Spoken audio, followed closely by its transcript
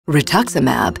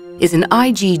Rituximab is an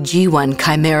IgG1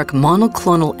 chimeric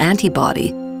monoclonal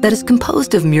antibody that is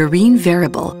composed of murine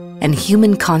variable and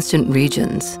human constant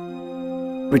regions.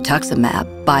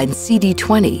 Rituximab binds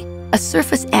CD20, a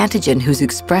surface antigen whose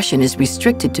expression is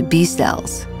restricted to B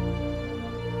cells.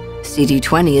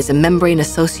 CD20 is a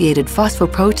membrane-associated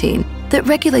phosphoprotein that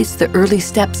regulates the early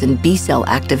steps in B cell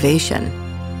activation.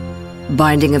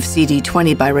 Binding of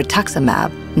CD20 by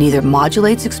rituximab neither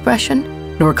modulates expression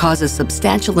nor causes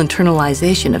substantial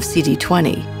internalization of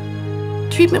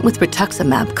CD20. Treatment with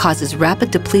rituximab causes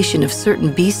rapid depletion of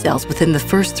certain B cells within the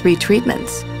first 3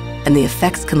 treatments, and the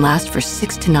effects can last for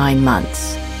 6 to 9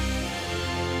 months.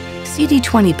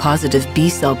 CD20-positive B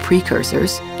cell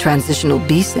precursors, transitional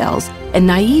B cells, and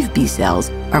naive B cells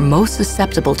are most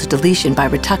susceptible to deletion by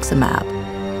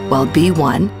rituximab, while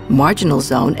B1, marginal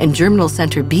zone, and germinal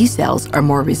center B cells are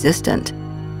more resistant.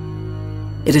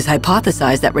 It is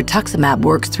hypothesized that rituximab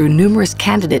works through numerous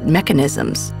candidate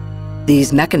mechanisms.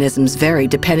 These mechanisms vary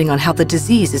depending on how the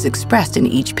disease is expressed in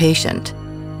each patient.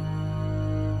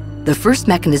 The first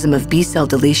mechanism of B cell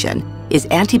deletion is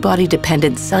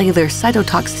antibody-dependent cellular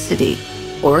cytotoxicity,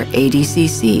 or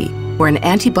ADCC, where an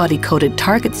antibody-coated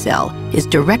target cell is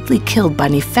directly killed by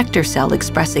an effector cell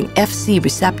expressing Fc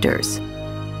receptors.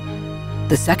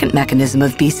 The second mechanism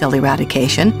of B cell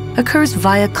eradication occurs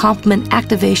via complement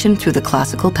activation through the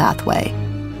classical pathway.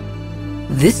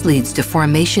 This leads to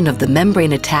formation of the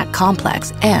membrane attack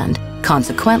complex and,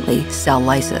 consequently, cell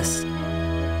lysis.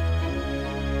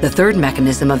 The third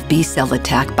mechanism of B cell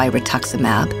attack by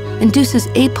rituximab induces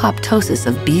apoptosis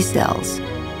of B cells.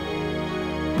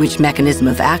 Which mechanism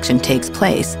of action takes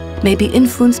place may be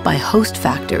influenced by host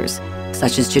factors,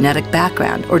 such as genetic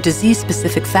background or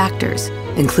disease-specific factors,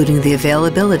 including the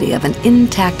availability of an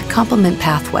intact complement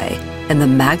pathway and the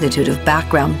magnitude of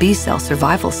background B cell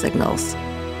survival signals.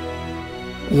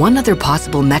 One other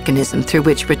possible mechanism through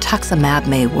which rituximab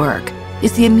may work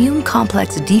is the immune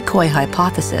complex decoy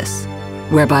hypothesis,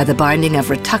 whereby the binding of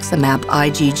rituximab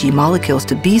IgG molecules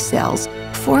to B cells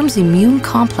forms immune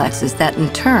complexes that in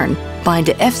turn bind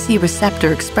to Fc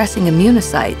receptor-expressing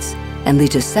immunocytes and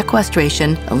lead to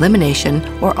sequestration, elimination,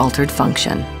 or altered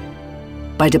function.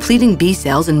 By depleting B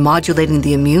cells and modulating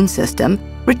the immune system,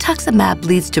 rituximab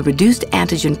leads to reduced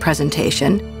antigen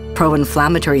presentation,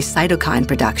 pro-inflammatory cytokine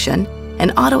production, and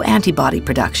autoantibody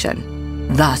production,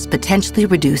 thus potentially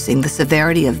reducing the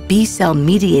severity of B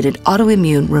cell-mediated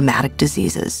autoimmune rheumatic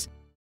diseases.